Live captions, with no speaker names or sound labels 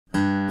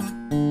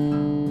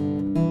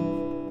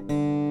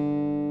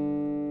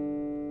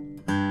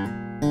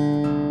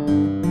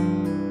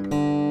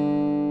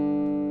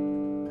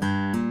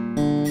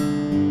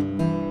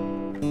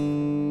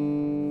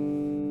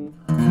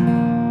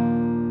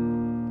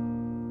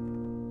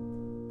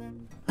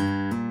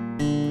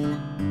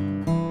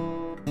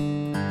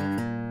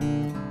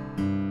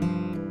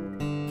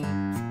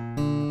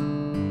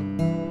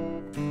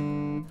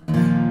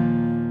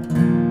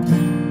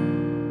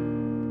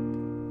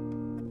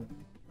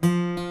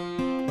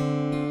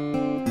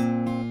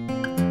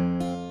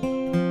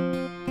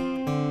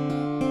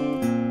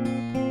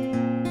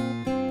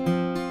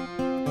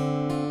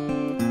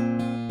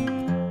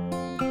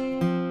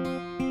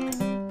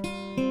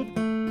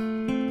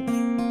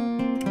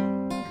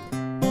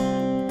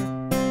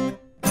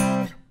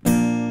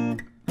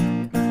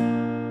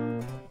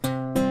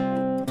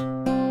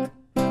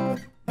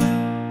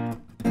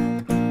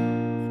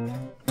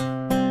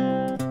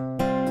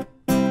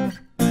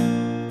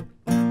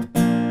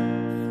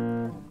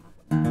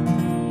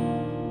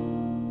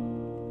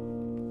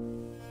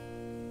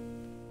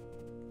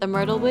The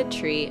myrtlewood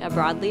tree, a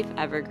broadleaf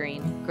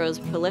evergreen, grows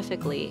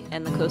prolifically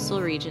in the coastal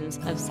regions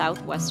of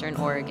southwestern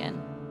Oregon.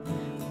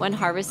 When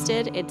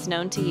harvested, it's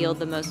known to yield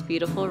the most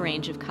beautiful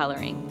range of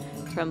coloring,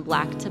 from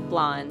black to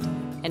blonde,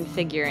 and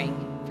figuring,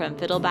 from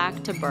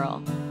fiddleback to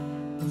burl.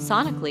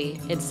 Sonically,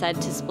 it's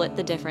said to split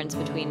the difference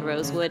between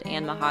rosewood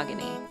and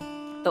mahogany.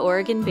 The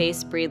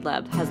Oregon-based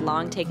Breedlove has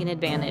long taken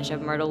advantage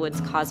of myrtlewood's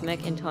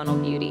cosmic and tonal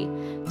beauty,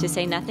 to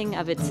say nothing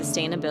of its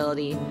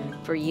sustainability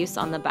for use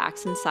on the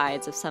backs and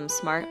sides of some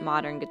smart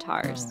modern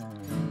guitars.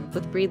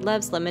 With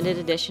Breedlove's limited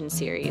edition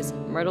series,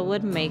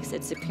 myrtlewood makes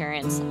its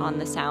appearance on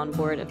the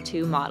soundboard of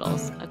two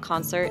models, a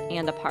concert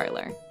and a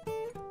parlor.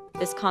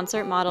 This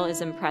concert model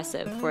is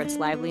impressive for its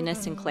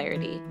liveliness and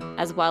clarity,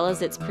 as well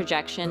as its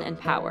projection and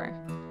power.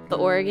 The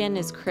Oregon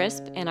is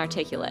crisp and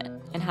articulate,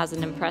 and has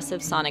an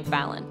impressive sonic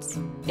balance.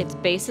 Its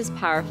bass is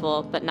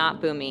powerful, but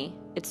not boomy.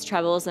 Its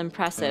treble is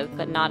impressive,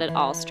 but not at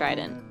all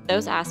strident.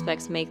 Those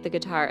aspects make the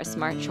guitar a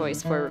smart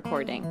choice for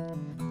recording.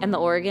 And the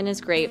Oregon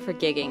is great for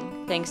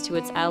gigging, thanks to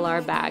its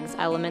LR Baggs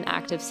Element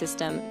Active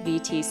System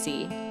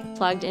VTC.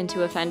 Plugged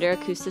into a Fender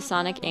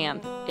Acoustic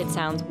amp, it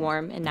sounds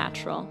warm and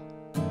natural.